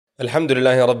الحمد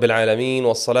لله رب العالمين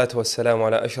والصلاة والسلام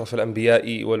على أشرف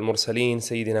الأنبياء والمرسلين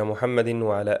سيدنا محمد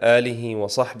وعلى آله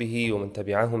وصحبه ومن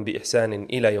تبعهم بإحسان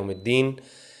إلى يوم الدين.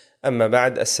 أما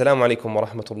بعد, Assalamu alaikum wa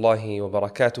rahmatullahi wa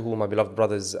barakatuhu, my beloved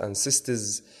brothers and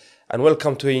sisters, and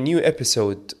welcome to a new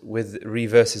episode with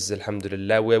Reverses,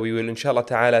 alhamdulillah, where we will inshallah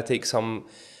ta'ala take some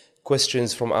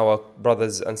questions from our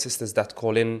brothers and sisters that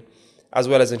call in, as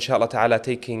well as inshallah ta'ala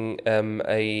taking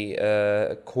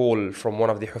a call from one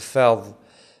of the Hafiz,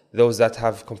 those that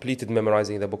have completed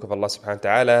memorizing the book of Allah subhanahu wa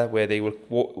ta'ala, where they will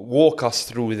walk us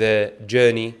through the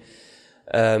journey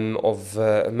of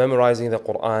memorizing the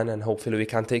Quran, and hopefully we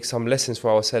can take some lessons for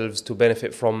ourselves to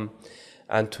benefit from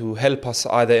and to help us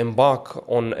either embark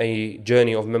on a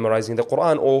journey of memorizing the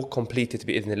Quran or complete it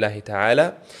bi'idhnillahi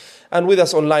ta'ala. And with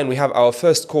us online we have our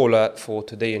first caller for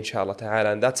today inshallah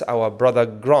ta'ala, and that's our brother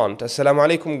Grant. Assalamu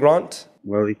alaikum, Grant.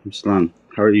 Wa alaikum salam.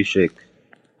 How are you, Sheikh?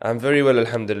 I'm very well,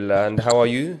 alhamdulillah. And how are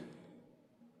you?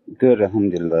 Good,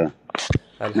 alhamdulillah.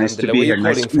 Nice to be Where here. are you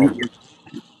Nice calling to meet from?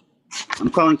 you. I'm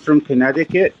calling from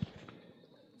Connecticut.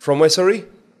 From where, sorry?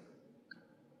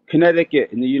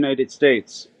 Connecticut in the United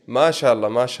States.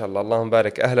 MashaAllah, MashaAllah, Allahumma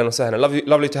barik. Ahlan wa sahlan.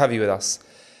 Lovely to have you with us.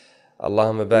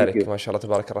 Allahumma barik, MashaAllah,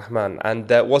 tabarak ar-Rahman. And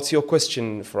what's your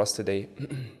question for us today?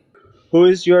 Who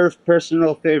is your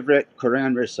personal favorite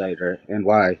Quran reciter and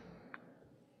why?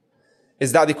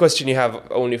 Is that the question you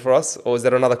have only for us, or is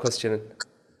there another question?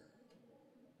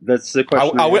 That's the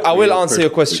question. I will answer your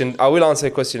question. I will answer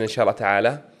your question, inshallah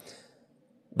ta'ala.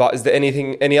 But is there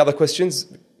any other questions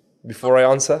before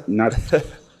I answer? Not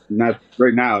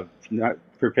right now. Not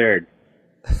prepared.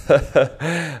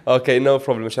 Okay, no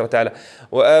problem, inshallah ta'ala.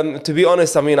 Well, to be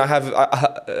honest, I mean, I'm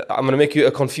going to make you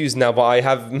confused now, but I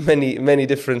have many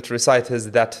different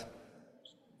reciters that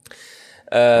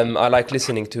I like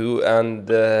listening to, and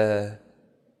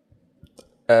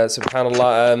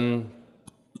subhanallah,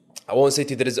 I won't say to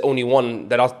you there is only one.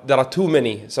 There are too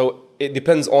many. So it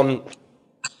depends on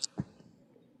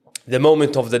the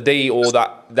moment of the day or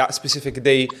that specific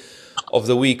day of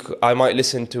the week. I might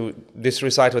listen to this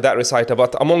reciter or that reciter.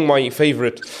 But among my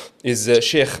favorite is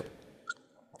Sheikh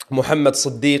Muhammad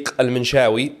Siddiq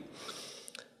al-Minshawi.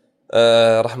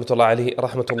 Rahmatullahi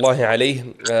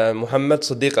alayhi. Muhammad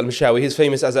Siddiq al-Minshawi. He's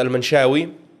famous as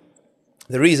al-Minshawi.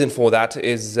 The reason for that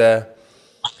is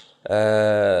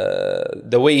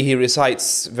the way he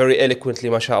recites very eloquently,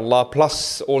 mashallah.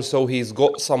 Plus, also he's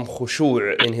got some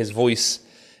khushu' in his voice.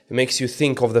 It makes you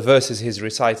think of the verses he's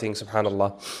reciting,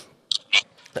 subhanallah.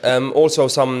 Also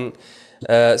some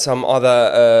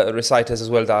other reciters as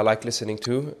well that I like listening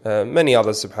to. Many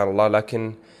others, subhanallah. Like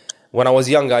when I was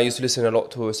younger, I used to listen a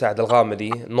lot to Sa'd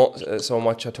al-Ghamidi. Not so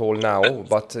much at all now,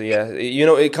 but yeah, you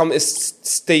know, it's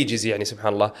stages, yani,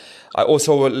 subhanallah. I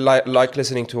also like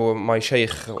listening to my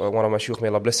Shaykh, one of my Shaykh, may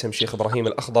Allah bless him, Shaykh Ibrahim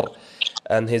al-Akhdar,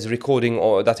 and his recording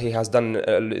that he has done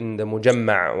in the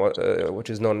Mujamma', which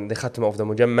is known the Khatma of the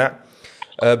Mujamma',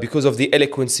 because of the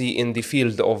eloquency in the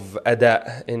field of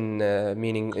ada, in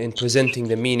presenting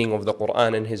the meaning of the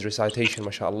Quran in his recitation,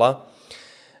 mashallah.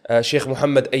 Sheikh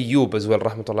Muhammad Ayyub as well,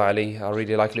 rahmatullah alayhi. I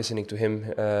really like listening to him.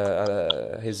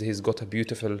 He's got a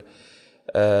beautiful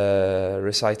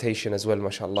recitation as well,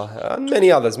 mashallah. And many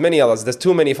others. There's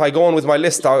too many. If I go on with my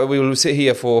list, we will sit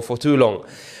here for too long.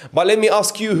 But let me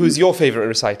ask you, who's your favorite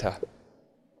reciter?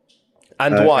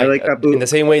 And why? In the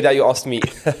same way that you asked me.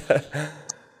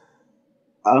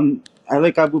 I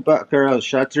like Abu Bakr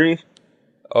al-Shatri.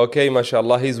 Okay,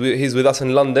 mashallah. He's with us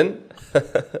in London.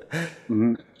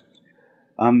 Mm-hmm.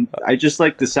 I just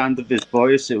like the sound of his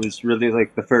voice. It was really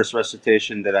like the first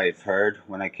recitation that I've heard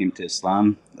when I came to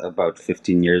Islam about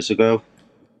 15 years ago.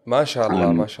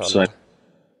 MashaAllah, MashaAllah.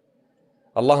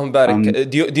 Allahumma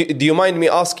barik. Do you mind me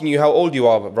asking you how old you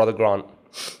are, Brother Grant?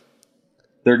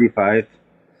 35.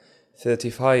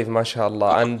 35,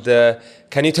 MashaAllah. And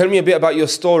can you tell me a bit about your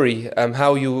story?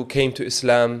 How you came to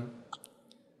Islam?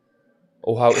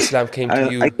 Or how Islam came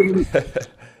to you?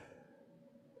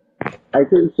 I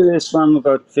came to Islam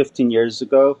about 15 years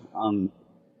ago.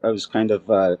 I was kind of,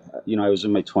 I was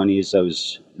in my 20s. I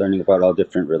was learning about all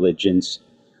different religions.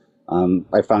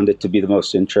 I found it to be the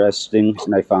most interesting,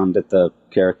 and I found that the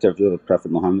character of the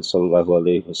Prophet Muhammad sallallahu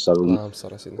alaihi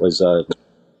wasallam was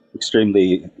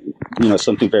extremely,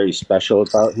 something very special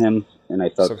about him, and I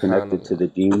felt connected to the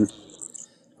deen.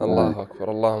 Allahu Akbar.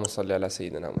 Allahumma salli ala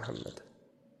Sayyidina Muhammad.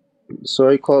 So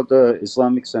I called the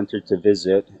Islamic Center to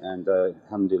visit, and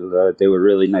alhamdulillah, they were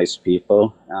really nice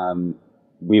people.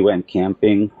 We went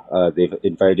camping. They've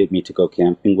invited me to go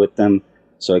camping with them,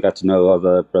 so I got to know all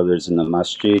the brothers in the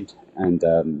masjid, and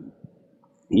I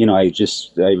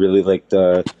really liked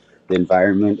the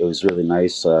environment. It was really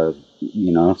nice.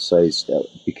 so I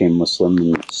became Muslim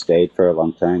and stayed for a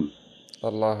long time.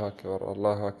 Allahu Akbar,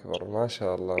 Allahu Akbar,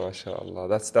 MashaAllah, MashaAllah.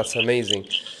 That's amazing.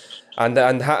 And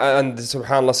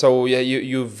subhanallah, so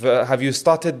you've have you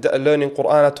started learning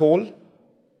Quran at all?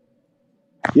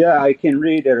 Yeah, I can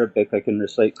read Arabic, I can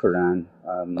recite Quran.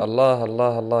 Allah,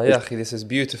 ya akhi, this is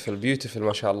beautiful,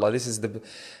 mashallah. This is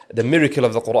the miracle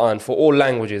of the Quran for all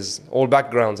languages, all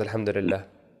backgrounds, alhamdulillah.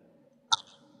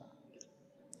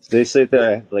 They say that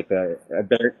I have like a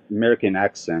American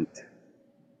accent.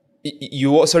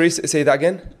 You sorry, say that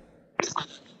again?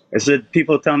 I said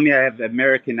people tell me I have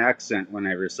American accent when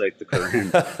I recite the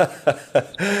Quran.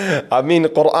 I mean,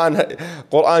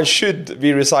 Quran should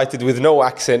be recited with no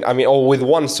accent. I mean, or with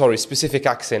one, specific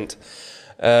accent,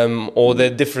 or the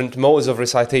different modes of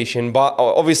recitation. But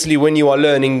obviously, when you are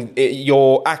learning,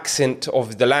 your accent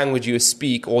of the language you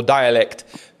speak or dialect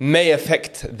may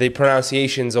affect the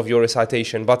pronunciations of your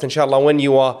recitation. But inshallah, when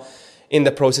you are in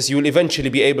the process, you will eventually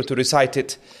be able to recite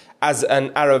it as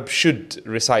an Arab should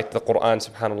recite the Quran,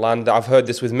 subhanAllah. And I've heard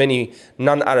this with many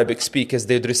non-Arabic speakers.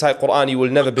 They'd recite Quran, you will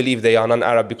never believe they are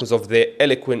non-Arab because of the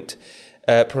eloquent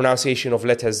pronunciation of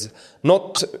letters.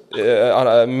 Not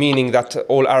meaning that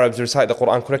all Arabs recite the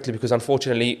Quran correctly, because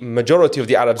unfortunately, majority of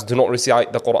the Arabs do not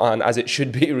recite the Quran as it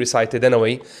should be recited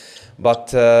anyway.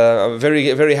 But I'm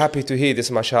very, very happy to hear this,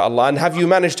 mashallah. And have you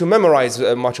managed to memorize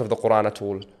much of the Quran at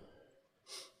all?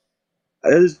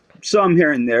 Some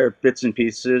here and there, bits and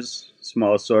pieces,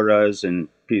 small surahs and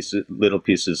little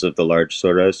pieces of the large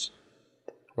surahs.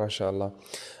 MashaAllah.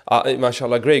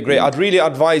 MashaAllah, great. I'd really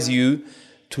advise you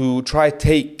to try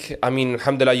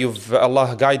alhamdulillah,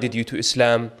 Allah guided you to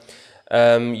Islam.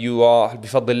 You are,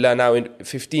 bifadlillah, now in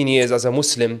 15 years as a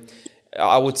Muslim.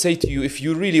 I would say to you, if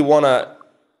you really want to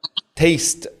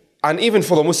taste, and even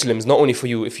for the Muslims, not only for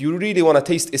you, if you really want to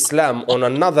taste Islam on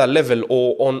another level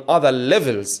or on other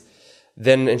levels,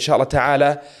 then inshallah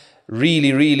ta'ala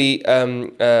really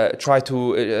try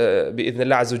to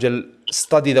bi'idhnillah azza wa jal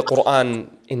study the Quran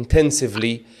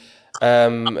intensively,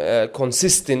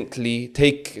 consistently,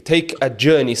 take a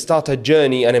journey, start a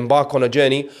journey and embark on a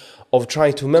journey of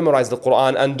trying to memorize the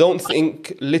Quran, and don't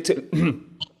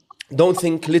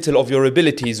think little of your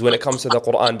abilities when it comes to the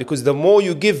Quran, because the more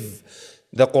you give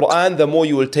the Quran, the more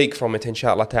you will take from it,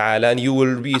 inshallah ta'ala, and you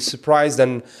will be surprised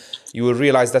and you will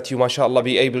realize that you, mashallah,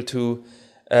 be able to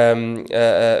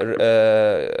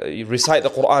recite the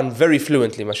Quran very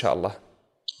fluently, mashallah.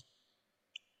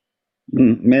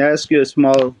 May I ask you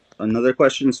small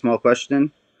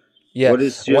question? Yeah. What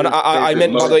is your I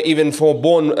meant, by the way, even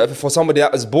for somebody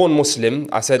that is born Muslim,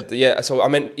 I said, yeah, so I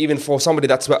meant even for somebody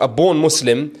that's a born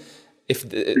Muslim,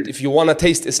 if you want to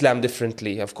taste Islam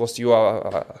differently, of course you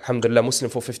are, alhamdulillah, Muslim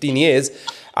for 15 years,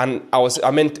 and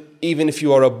I meant even if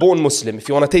you are a born Muslim, if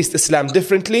you want to taste Islam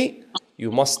differently,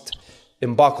 you must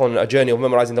embark on a journey of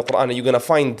memorizing the Quran, and you're going to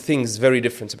find things very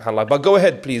different, subhanAllah. But go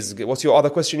ahead, please. What's your other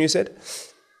question you said?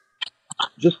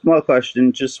 Just small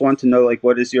question. Just want to know, like,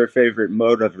 what is your favorite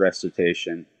mode of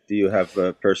recitation? Do you have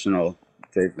a personal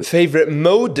favorite? Favorite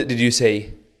mode, did you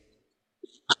say?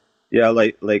 Yeah,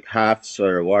 like Hafs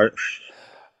or Warsh.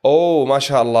 Oh,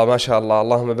 mashallah,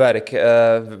 Allahumma barik.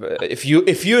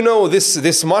 If you know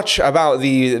this much about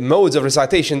the modes of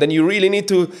recitation, then you really need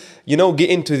to, get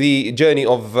into the journey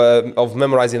of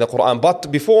memorizing the Quran.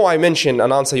 But before I mention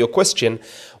and answer your question,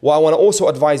 what I want to also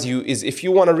advise you is, if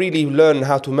you want to really learn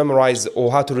how to memorize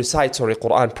or how to recite,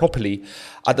 Quran properly,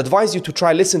 I'd advise you to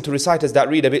try listen to reciters that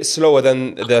read a bit slower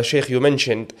than the Shaykh you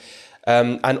mentioned,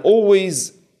 and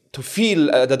always to feel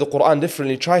that the Quran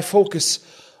differently. Try focus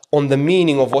on the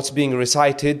meaning of what's being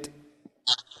recited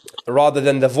rather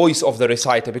than the voice of the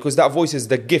reciter, because that voice is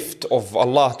the gift of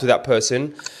Allah to that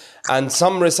person. And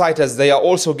some reciters, they are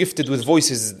also gifted with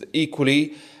voices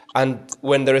equally, and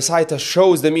when the reciter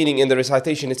shows the meaning in the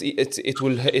recitation, it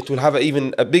will have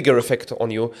even a bigger effect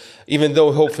on you, even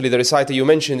though hopefully the reciter you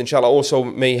mentioned, inshallah, also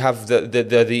may have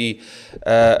the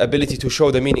ability to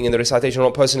show the meaning in the recitation.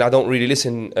 Personally, I don't really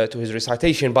listen to his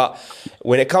recitation, but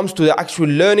when it comes to the actual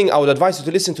learning, I would advise you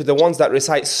to listen to the ones that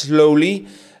recite slowly,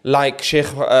 like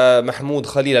Sheikh Mahmoud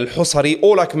Khalil al-Husari,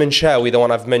 or like Minshawi, the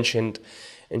one I've mentioned,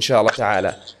 inshallah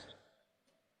ta'ala.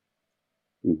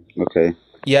 Okay.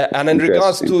 Yeah, and in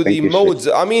regards to the modes,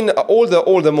 I mean, all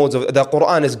the modes of the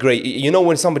Quran is great.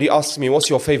 When somebody asks me,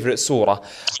 what's your favorite surah?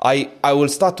 I will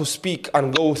start to speak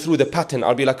and go through the pattern.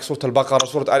 I'll be like, Surah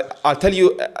Al-Baqarah, I'll tell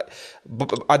you,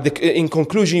 in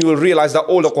conclusion, you will realize that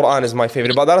all the Quran is my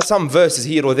favorite. But there are some verses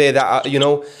here or there that,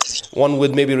 one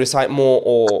would maybe recite more,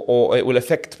 or it will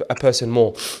affect a person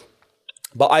more.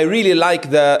 But I really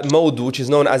like the mode which is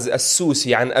known as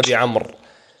As-Susi an Abi Amr.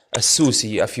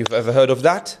 As-Susi, if you've ever heard of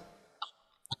that.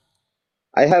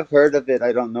 I have heard of it.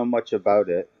 I don't know much about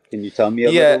it. Can you tell me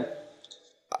a Yeah. little?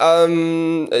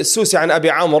 السوسي عن أبي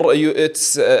عمرو,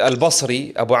 it's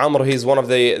البصري. Abu Amr, he's one of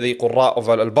the قراء of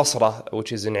al-Basra,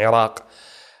 which is in Iraq.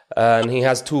 And he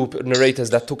has two narrators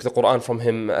that took the Quran from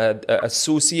him,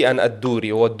 As-Susi and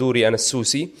Ad-Duri, or Ad-Duri and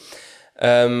As-Susi.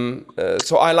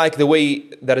 So I like the way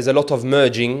there is a lot of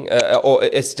merging, or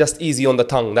it's just easy on the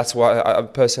tongue. That's why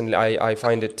personally I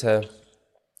find it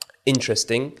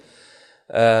interesting.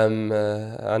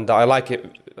 And I like it.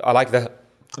 I like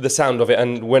the sound of it.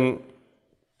 And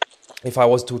if I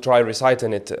was to try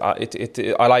reciting it,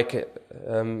 I like it.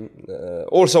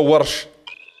 Also Warsh.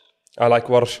 I like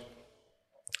Warsh.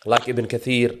 Like Ibn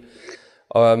Kathir.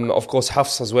 Of course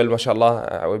Hafiz as well,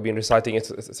 mashallah. We've been reciting it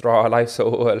throughout our life, so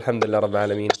alhamdulillah rabbil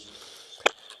alameen.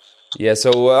 Yeah,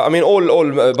 so I mean all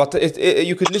but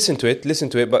you could listen to it,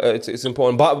 but it's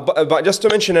important. But just to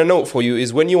mention a note for you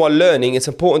is when you are learning, it's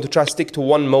important to try to stick to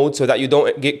one mode so that you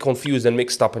don't get confused and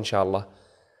mixed up, inshallah.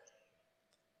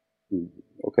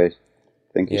 Okay.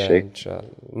 Thank you, Sheikh. Inshallah.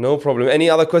 No problem. Any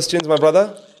other questions, my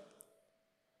brother?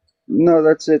 No,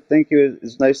 that's it. Thank you.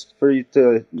 It's nice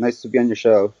to be on your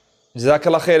show.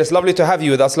 Jazakallah khair. It's lovely to have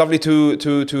you. That's lovely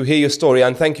to hear your story.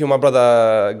 And thank you, my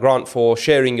brother Grant, for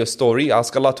sharing your story.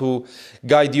 Ask Allah to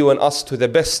guide you and us to the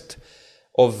best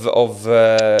of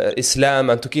Islam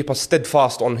and to keep us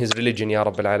steadfast on His religion, Ya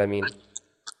Rabbil Alameen.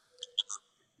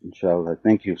 Inshallah.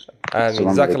 Thank you.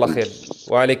 Jazakallah khair.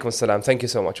 Wa alaikum assalam. Thank you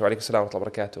so much. Wa alaikum assalam wa rahmatullahi wa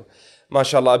barakatuh.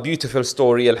 MashaAllah, a beautiful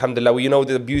story. Alhamdulillah. You know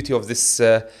the beauty of these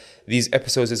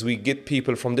episodes is we get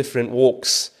people from different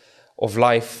walks of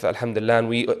life, alhamdulillah, and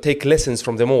we take lessons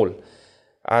from them all.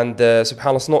 And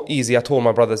subhanAllah, it's not easy at all,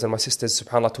 my brothers and my sisters,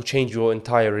 subhanAllah, to change your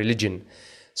entire religion.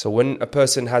 So when a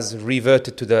person has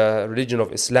reverted to the religion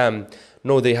of Islam,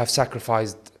 know they have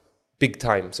sacrificed big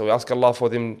time. So we ask Allah for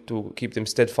them to keep them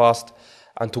steadfast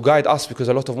and to guide us, because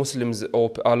a lot of Muslims,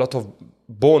 or a lot of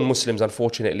born Muslims,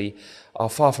 unfortunately, are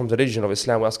far from the religion of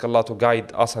Islam. We ask Allah to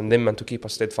guide us and them and to keep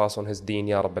us steadfast on His deen,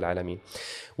 Ya Rabbil Alameen.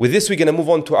 With this, we're going to move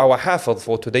on to our Hafiz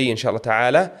for today, inshallah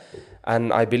ta'ala.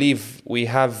 And I believe we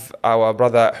have our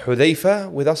brother Hudhaifa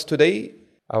with us today.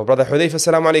 Our brother Hudhaifa,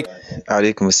 assalamu alaikum.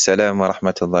 Alaikum assalam wa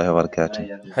rahmatullahi wa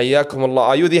barakatuh. Hayyakum Allah.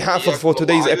 Are you the Hafiz for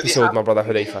today's episode, my brother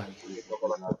Hudhaifa?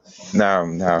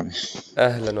 Naam.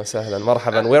 Ahlan wa sahlan,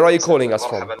 marhaban. Where are you calling us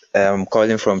from? I'm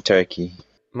calling from Turkey.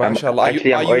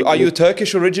 MashaAllah. Are you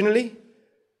Turkish originally?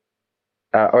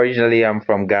 Originally, I'm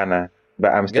from Ghana,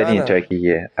 but I'm studying in Turkey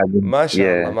here.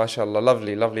 MashaAllah,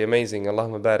 MashaAllah. Lovely, amazing.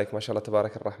 Allahumma barik, MashaAllah,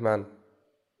 tabarak ar-Rahman.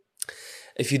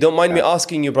 If you don't mind me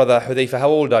asking you, brother Hudhaifa, how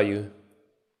old are you?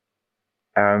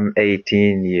 I'm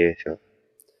 18 years old.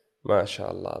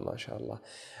 MashaAllah.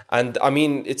 And I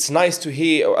mean, it's nice to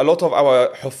hear a lot of our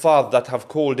Huffaz that have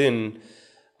called in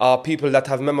are people that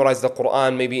have memorized the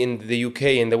Quran, maybe in the UK,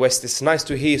 in the West. It's nice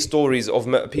to hear stories of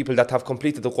people that have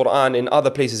completed the Quran in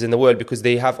other places in the world, because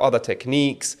they have other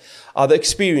techniques, other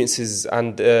experiences,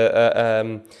 and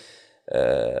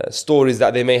stories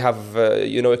that they may have,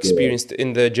 experienced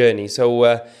in their journey.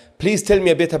 So please tell me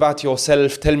a bit about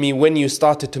yourself. Tell me when you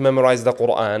started to memorize the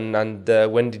Quran, and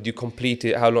when did you complete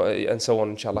it, how long, and so on,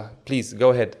 inshallah. Please,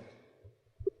 go ahead.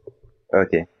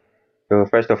 Okay. So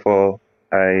first of all,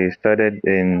 I started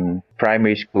in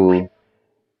primary school,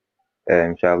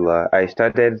 inshallah. I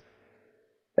started,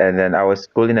 and then I was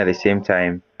schooling at the same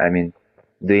time. I mean,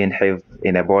 doing hifz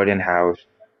in a boarding house.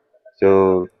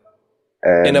 So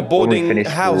in a boarding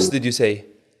house, did you say?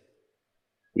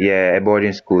 Yeah, a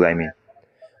boarding school, I mean.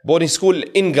 Boarding school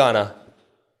in Ghana?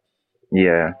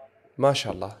 Yeah.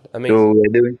 MashaAllah, amazing. So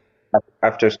we're doing,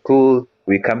 after school,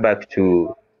 we come back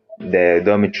to the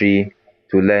dormitory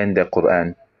to learn the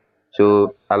Quran.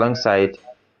 So alongside,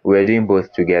 we're doing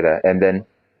both together, and then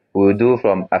we'll do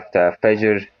from after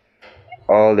Fajr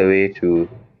all the way to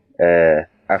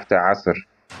after Asr.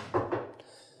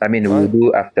 I mean, we'll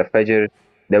do after Fajr,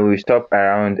 then we stop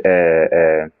around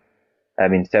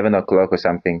 7 o'clock or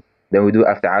something. Then we do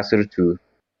after Asr too,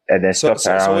 and then stop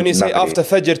around. So when you say Maghrib. after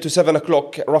Fajr to 7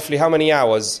 o'clock, roughly how many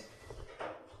hours?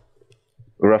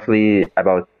 Roughly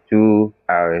about 2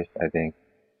 hours, I think.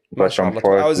 But from 2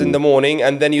 hours in the morning,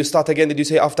 and then you start again, did you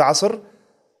say after Asr?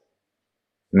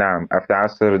 No, after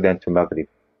Asr, then to Maghrib.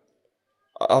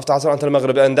 After Asr until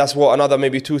Maghrib, and that's what, another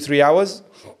maybe 2-3 hours?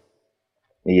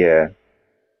 Yeah,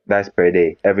 that's per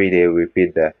day. Every day we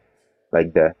repeat that,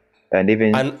 like that. And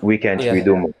even weekends we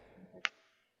do more.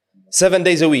 7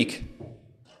 days a week?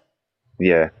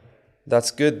 Yeah.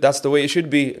 That's good. That's the way it should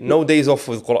be. No days off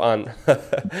with Quran.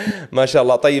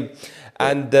 MashaAllah. طيب.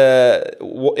 And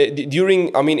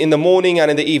during, I mean, in the morning and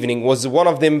in the evening, was one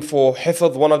of them for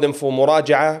hifadh, one of them for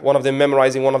muraja'ah, one of them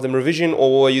memorizing, one of them revision, or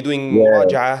were you doing Yeah.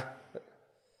 muraja'ah?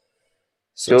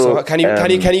 So So can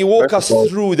you walk first of us all,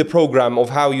 through the program of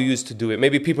how you used to do it?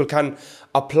 Maybe people can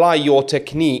apply your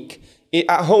technique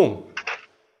at home.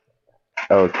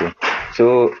 okay. So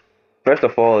first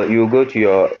of all, you go to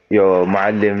your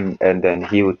muallim, and then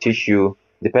he will teach you,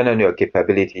 depending on your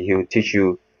capability, he will teach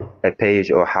you a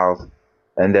page or half,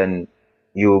 and then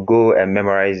you go and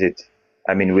memorize it.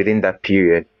 I mean, within that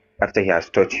period, after he has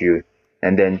taught you,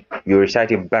 and then you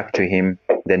recite it back to him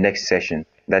the next session.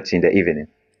 That's in the evening,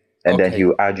 and then he Okay.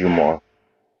 will add you more.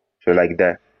 So like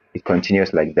that, it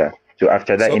continues like that. So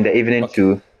after that, in So the evening okay.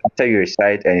 too, after you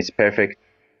recite and it's perfect,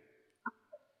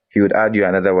 he would add you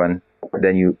another one.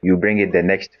 Then you bring it the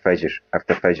next Fajr,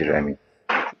 after Fajr, I mean.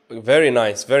 Very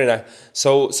nice, very nice.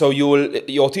 So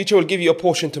your teacher will give you a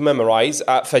portion to memorize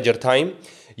at Fajr time.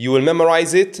 You will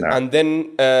memorize it, No, and then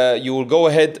you will go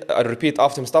ahead and repeat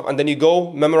after him stuff, and then you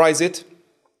go memorize it.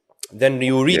 Then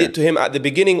you read yeah, it to him at the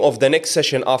beginning of the next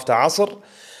session after Asr.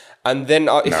 And then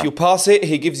if no, you pass it,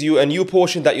 he gives you a new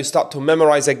portion that you start to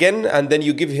memorize again, and then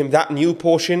you give him that new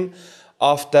portion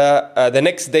after the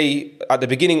next day at the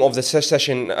beginning of the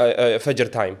session,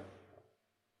 Fajr time.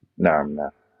 no, no.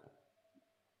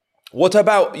 What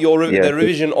about Yeah, the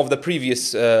revision of the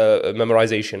previous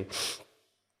memorization?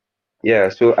 yeah.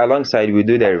 So alongside, we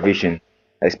do the revision,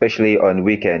 especially on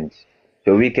weekends.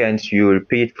 So weekends, you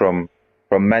repeat from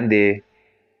Monday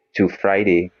to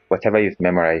Friday, whatever you've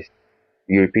memorized.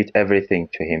 You repeat everything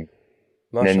to him.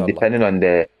 And then MashaAllah. depending on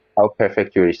the how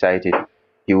perfect you recite it,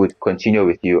 he would continue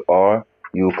with you, or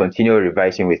you continue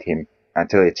revising with him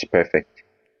until it's perfect.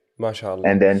 MashaAllah.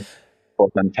 And then for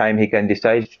some time, he can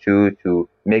decide to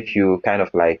make you kind of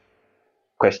like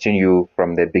question you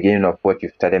from the beginning of what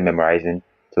you've started memorizing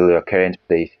to your current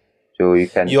place. So you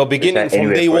can You're beginning recite from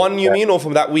anywhere day for one, you mean, or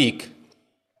from that week?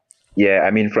 yeah,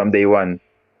 I mean from day one,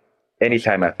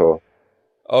 anytime MashaAllah. at all.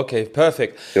 Okay,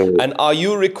 perfect. So And are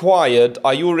you required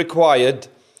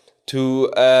to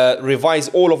revise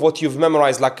all of what you've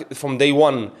memorized, like from day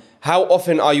one? How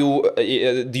often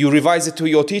do you revise it to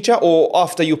your teacher, or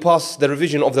after you pass the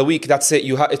revision of the week, that's it,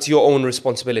 it's your own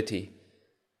responsibility?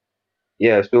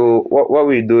 yeah, so what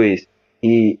we do is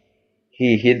he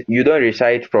you don't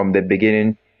recite from the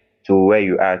beginning to where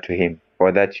you are to him.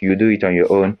 For that, you do it on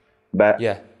your own, but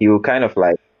Yeah. he will kind of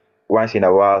like once in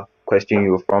a while question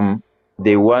you from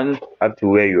day one up to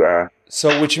where you are, So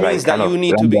which means like that kind you of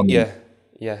need to be, randomly.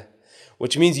 yeah.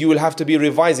 Which means you will have to be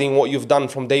revising what you've done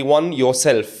from day one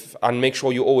yourself and make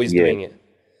sure you're always Yeah, doing it.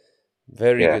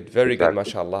 Very yeah, good, very good,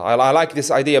 exactly. mashallah. I like this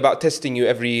idea about testing you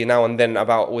every now and then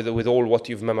about with all what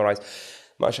you've memorized.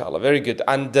 Mashallah, very good.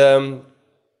 And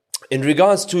in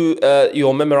regards to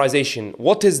your memorization,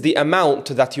 what is the amount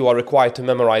that you are required to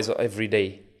memorize every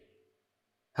day?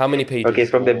 How many Okay, pages?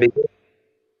 Or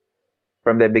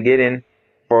from the beginning,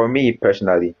 for me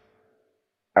personally,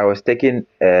 I was taking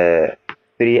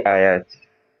 3 ayats.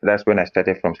 That's when I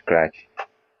started from scratch,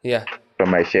 yeah,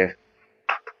 from my chef,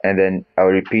 and then I'll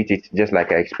repeat it just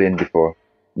like I explained before.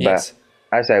 But yes.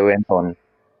 as I went on,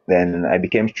 then I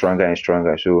became stronger and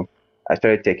stronger. So I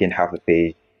started taking half a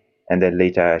page, and then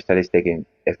later I started taking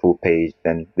a full page,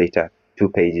 then later 2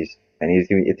 pages, and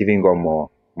it even got more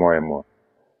and more.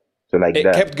 So like It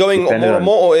that, kept going depending more and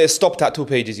on. more, or it stopped at 2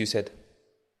 pages, you said?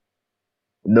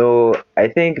 No, I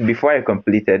think before I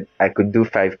completed, I could do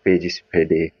 5 pages per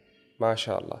day.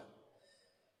 MashaAllah.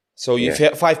 So you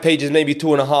Yeah, 5 pages, maybe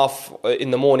 2.5 in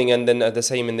the morning, and then the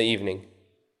same in the evening.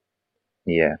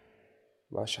 yeah.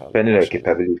 MashaAllah, Depending on your MashaAllah.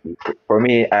 capability. For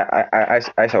me,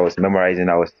 as I was memorizing,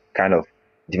 I was kind of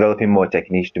developing more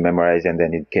techniques to memorize, and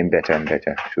then it came better and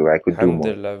better. So I could do more.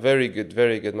 Alhamdulillah, very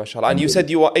good, mashallah. And you Alhamdulillah. said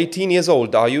you are 18 years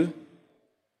old, are you?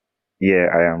 Yeah,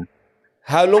 I am.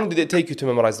 How long did it take you to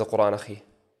memorize the Quran, akhi?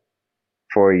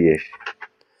 4 years.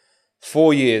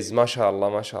 4 years, mashallah,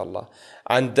 mashallah.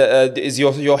 And is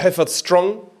your hifz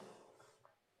strong?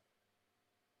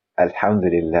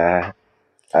 Alhamdulillah.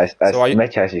 As So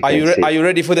much as you can say. are you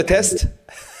ready for the test?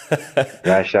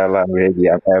 MashaAllah, I'm ready.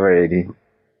 I'm ever ready.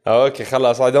 Okay,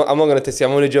 khalas. I'm not going to test you.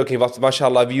 I'm only joking. But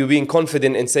mashallah, you being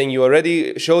confident in saying you are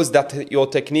ready shows that your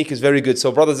technique is very good.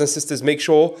 So brothers and sisters, make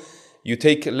sure you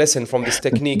take a lesson from this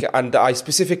technique. And I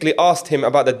specifically asked him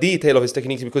about the detail of his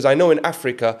technique because I know in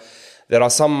Africa there are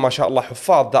some, mashallah,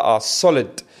 huffaz that are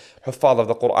solid huffaz of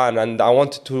the Quran. And I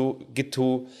wanted to get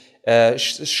to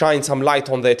shine some light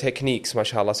on their techniques,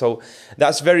 mashallah. So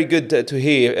that's very good to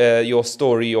hear your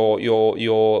story or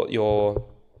your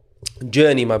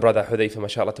journey, my brother Hudhaifa,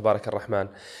 mashallah, tabarak ar-Rahman.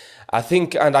 I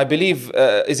think, and I believe,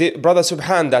 is it brother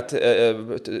Subhan that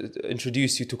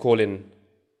introduced you to call in?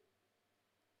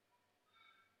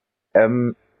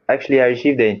 Actually, I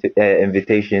received the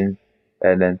invitation,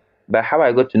 and then, but how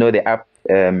I got to know the app,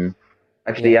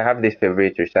 actually, I have this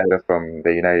favorite reciter from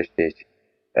the United States,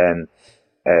 and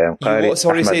Qaris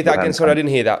Sorry, say Ahmad that again. Burhan Sorry, I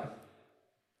didn't hear that.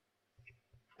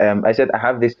 I said I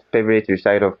have this favorite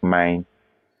reciter of mine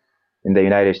in the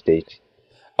United States.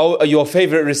 Oh, your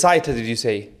favorite reciter, did you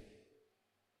say?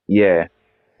 Yeah.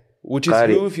 Which is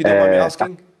who, if you don't mind me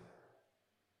asking?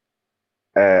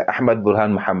 Ahmad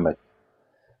Burhan Muhammad.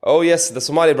 Oh yes, the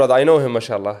Somali brother. I know him,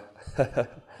 mashallah.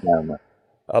 The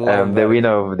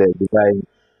winner of the design.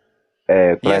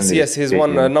 Yes, he's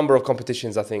won a number of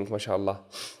competitions, I think, mashallah.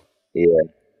 Yeah.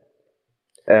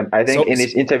 I think in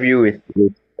his interview with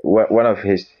one of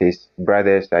his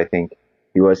brothers, I think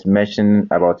he was mentioning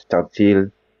about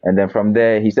Tartil, and then from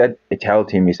there he said it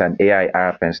helped him. It's an AI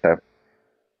app and stuff.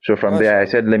 So from there I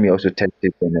said, let me also test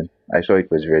it, and then I saw it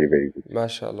was very, very good.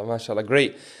 Mashallah, mashallah,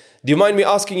 great. Do you mind me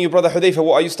asking you, brother Hudhaifa,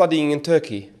 what are you studying in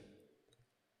Turkey?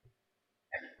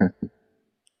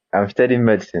 I'm studying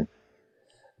medicine.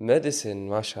 Medicine,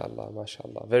 mashallah,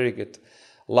 mashallah, very good.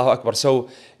 Allahu Akbar. So,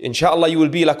 inshallah, you will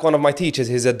be like one of my teachers.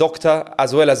 He's a doctor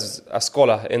as well as a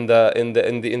scholar in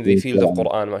the field of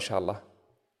Quran, mashallah.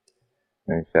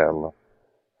 Inshallah.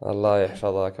 Allah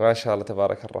yahfadak. MashaAllah,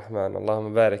 tabarak ar-Rahman.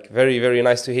 Allahumma barik. Very, very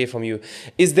nice to hear from you.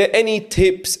 Is there any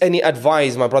tips, any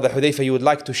advice, my brother Hudhaifa, you would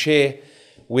like to share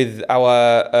with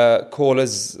our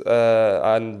callers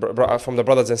and from the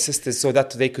brothers and sisters so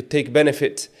that they could take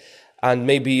benefit? And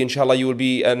maybe, inshallah, you will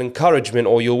be an encouragement,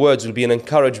 or your words will be an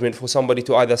encouragement for somebody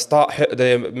to either start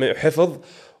the hifz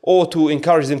or to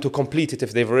encourage them to complete it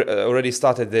if they've already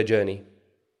started their journey.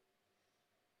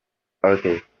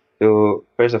 Okay. So,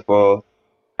 first of all,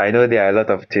 I know there are a lot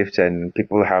of tips and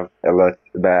people have a lot,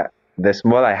 but the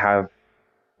small I have,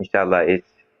 inshallah, it's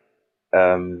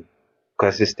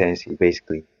consistency,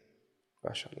 basically.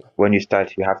 MashaAllah. When you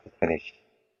start, you have to finish.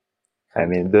 I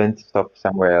mean, don't stop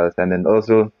somewhere else. And then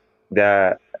also,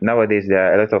 nowadays there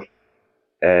are a lot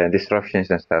of disruptions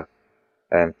and stuff,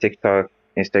 TikTok,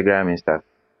 Instagram and stuff.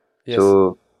 Yes.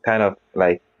 So kind of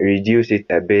like reduce it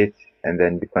a bit and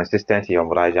then be consistent in your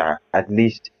muraja'a. At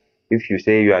least if you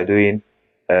say you are doing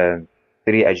 3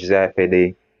 ajza per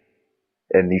day,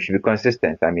 and you should be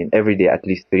consistent. I mean, every day at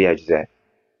least 3 ajza.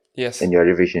 Yes. In your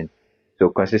revision. So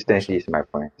consistency is my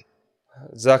point.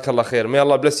 Jazakallah khair. May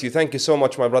Allah bless you. Thank you so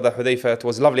much, my brother Hudhaifa. It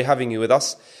was lovely having you with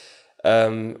us,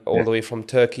 all the way from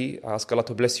Turkey. I ask Allah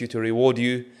to bless you, to reward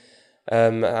you,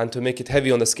 and to make it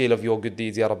heavy on the scale of your good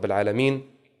deeds, Ya Rabbil Alameen.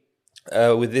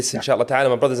 With this, inshallah ta'ala,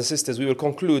 my brothers and sisters, we will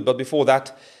conclude. But before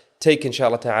that, take,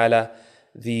 inshallah ta'ala,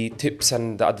 the tips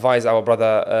and the advice our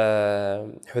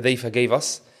brother Hudhaifa gave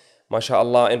us,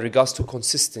 mashallah, in regards to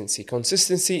consistency.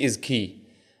 Consistency is key,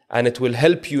 and it will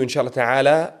help you, inshallah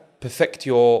ta'ala, perfect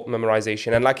your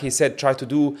memorization. And like he said, try to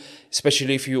do,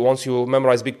 especially if once you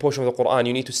memorize a big portion of the Quran,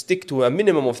 you need to stick to a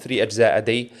minimum of 3 ajza a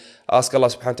day. Ask Allah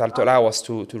subhanahu wa ta'ala to allow us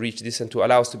to reach this and to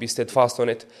allow us to be steadfast on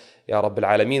it. Ya Rabbil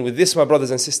Alameen. With this, my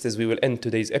brothers and sisters, we will end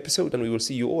today's episode, and we will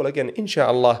see you all again,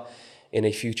 inshallah, in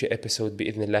a future episode,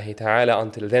 bi'idhnillahi ta'ala.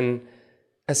 Until then,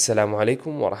 assalamu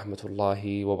alaikum wa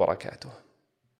rahmatullahi wa barakatuh.